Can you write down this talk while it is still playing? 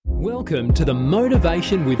Welcome to the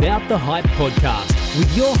Motivation Without the Hype podcast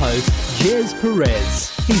with your host, Jez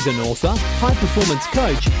Perez. He's an author, high-performance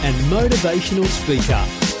coach, and motivational speaker.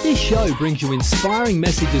 This show brings you inspiring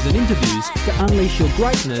messages and interviews to unleash your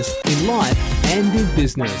greatness in life and in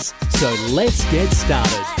business. So let's get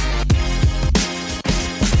started.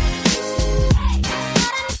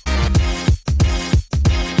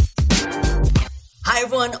 Hi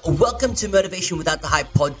everyone, welcome to Motivation Without the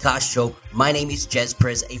Hype podcast show. My name is Jez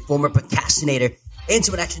Perez, a former procrastinator,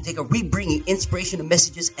 into an action taker. We bring you inspirational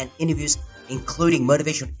messages and interviews, including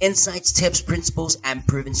motivational insights, tips, principles, and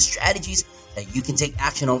proven strategies that you can take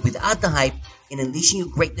action on without the hype in unleashing your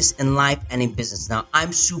greatness in life and in business. Now,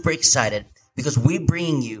 I'm super excited because we're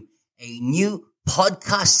bringing you a new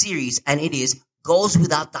podcast series, and it is Goals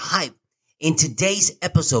Without the Hype. In today's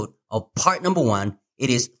episode of part number 1, it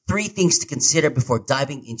is 3 things to consider before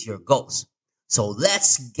diving into your goals. So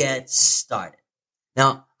let's get started.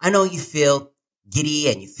 Now, I know you feel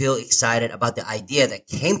giddy and you feel excited about the idea that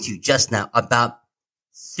came to you just now about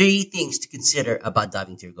 3 things to consider about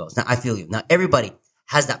diving into your goals. Now, I feel you. Now, everybody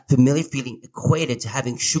has that familiar feeling equated to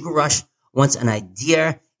having sugar rush once an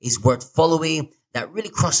idea is worth following that really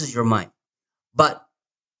crosses your mind. But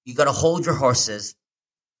you got to hold your horses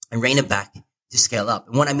and rein it back to scale up.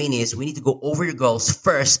 And what I mean is we need to go over your goals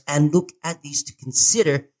first and look at these to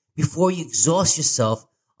consider before you exhaust yourself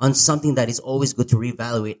on something that is always good to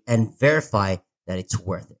reevaluate and verify that it's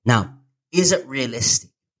worth it. Now, is it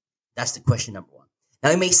realistic? That's the question number 1.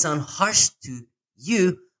 Now, it may sound harsh to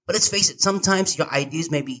you, but let's face it, sometimes your ideas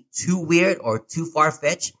may be too weird or too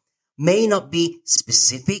far-fetched, may not be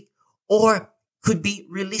specific, or could be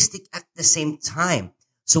realistic at the same time.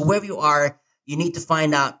 So wherever you are, you need to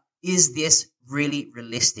find out, is this really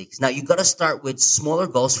realistic? Now, you got to start with smaller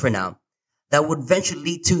goals for now that would eventually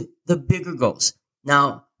lead to the bigger goals.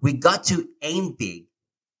 Now, we got to aim big,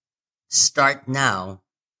 start now,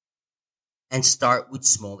 and start with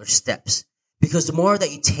smaller steps. Because the more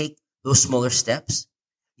that you take those smaller steps,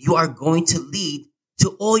 you are going to lead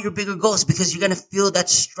to all your bigger goals, because you're going to feel that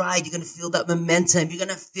stride, you're going to feel that momentum, you're going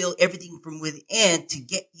to feel everything from within to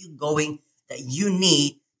get you going that you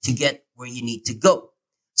need to get where you need to go.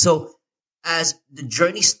 So as the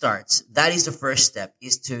journey starts, that is the first step,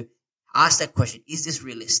 is to ask that question, is this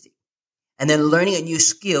realistic? And then learning a new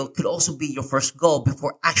skill could also be your first goal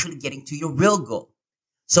before actually getting to your real goal.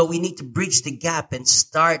 So we need to bridge the gap and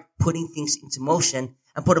start putting things into motion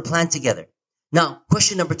and put a plan together. Now,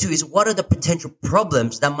 question number 2 is, what are the potential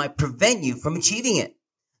problems that might prevent you from achieving it?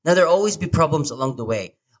 Now, there'll always be problems along the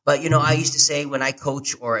way. But, I used to say when I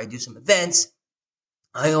coach or I do some events,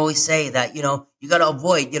 I always say that, you got to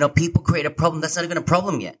avoid, people create a problem that's not even a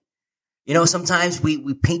problem yet. Sometimes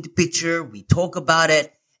we paint the picture, we talk about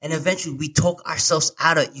it, and eventually we talk ourselves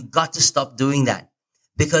out of it. You got to stop doing that,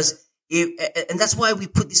 because and that's why we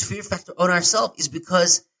put this fear factor on ourselves, is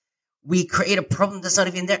because we create a problem that's not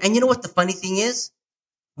even there. And you know what the funny thing is?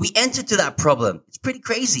 We enter to that problem. It's pretty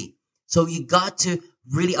crazy. So you got to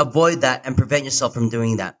really avoid that and prevent yourself from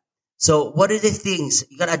doing that. So what are the things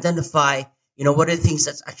you got to identify? What are the things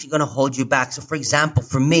that's actually going to hold you back? So for example,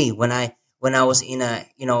 for me, when I was in a,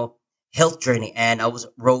 health journey and I was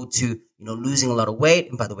road to, losing a lot of weight.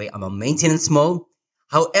 And by the way, I'm on maintenance mode.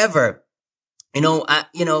 However,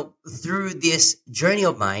 through this journey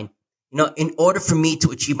of mine, in order for me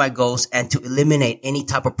to achieve my goals and to eliminate any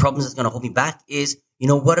type of problems that's going to hold me back is,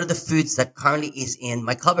 what are the foods that currently is in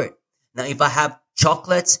my cupboard? Now, if I have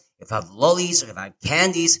chocolates, if I have lollies, or if I have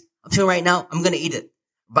candies, I'm telling you right now, I'm going to eat it.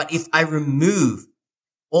 But if I remove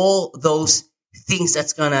all those things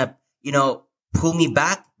that's going to, pull me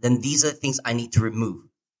back, then these are the things I need to remove.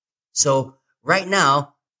 So right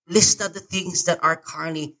now, list out the things that are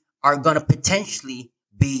currently are going to potentially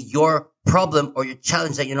be your problem or your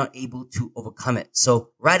challenge that you're not able to overcome it.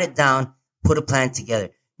 So write it down, put a plan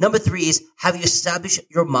together. Number 3 is, have you established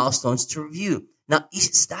your milestones to review? Now,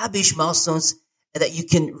 establish milestones that you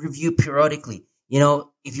can review periodically.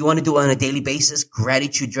 If you want to do it on a daily basis,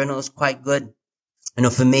 gratitude journal is quite good.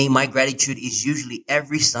 For me, my gratitude is usually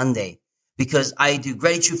every Sunday, because I do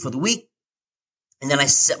gratitude for the week, and then I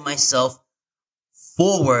set myself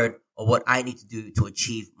forward of what I need to do to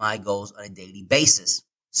achieve my goals on a daily basis.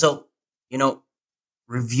 So,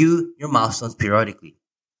 review your milestones periodically.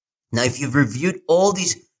 Now, if you've reviewed all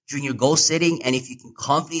these during your goal setting, and if you can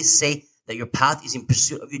confidently say that your path is in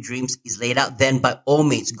pursuit of your dreams is laid out, then by all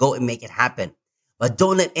means, go and make it happen. But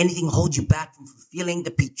don't let anything hold you back from fulfilling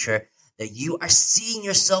the picture that you are seeing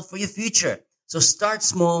yourself for your future. So start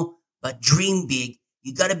small, but dream big.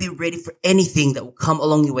 You got to be ready for anything that will come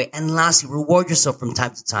along your way. And lastly, reward yourself from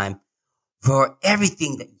time to time for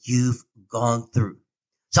everything that you've gone through.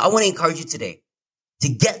 So I want to encourage you today to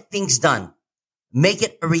get things done. Make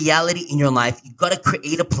it a reality in your life. You got to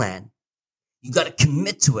create a plan. You got to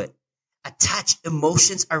commit to it, attach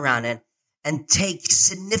emotions around it, and take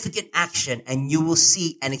significant action, and you will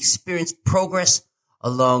see and experience progress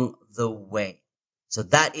along the way. So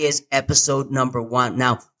that is episode number 1.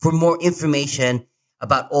 Now, for more information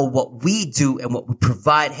about all what we do and what we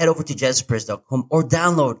provide, head over to jezperez.com or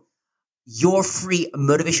download your free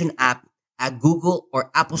motivation app at Google or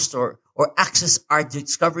Apple Store, or access our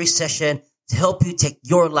discovery session to help you take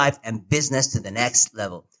your life and business to the next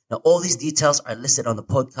level. Now, all these details are listed on the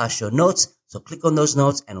podcast show notes, so click on those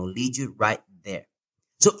notes and it'll lead you right there.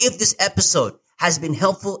 So if this episode has been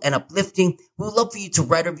helpful and uplifting, we would love for you to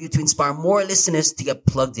write a review to inspire more listeners to get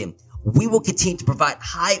plugged in. We will continue to provide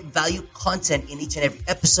high value content in each and every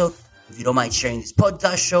episode. If you don't mind sharing this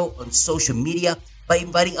podcast show on social media by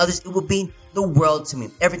inviting others, it will mean the world to me.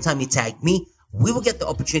 Every time you tag me, we will get the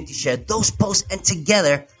opportunity to share those posts, and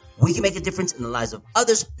together we can make a difference in the lives of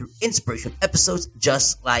others through inspirational episodes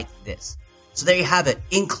just like this. So there you have it.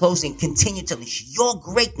 In closing, continue to unleash your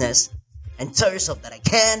greatness and tell yourself that I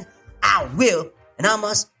can, I will, and I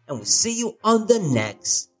must, and we'll see you on the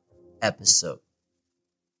next episode.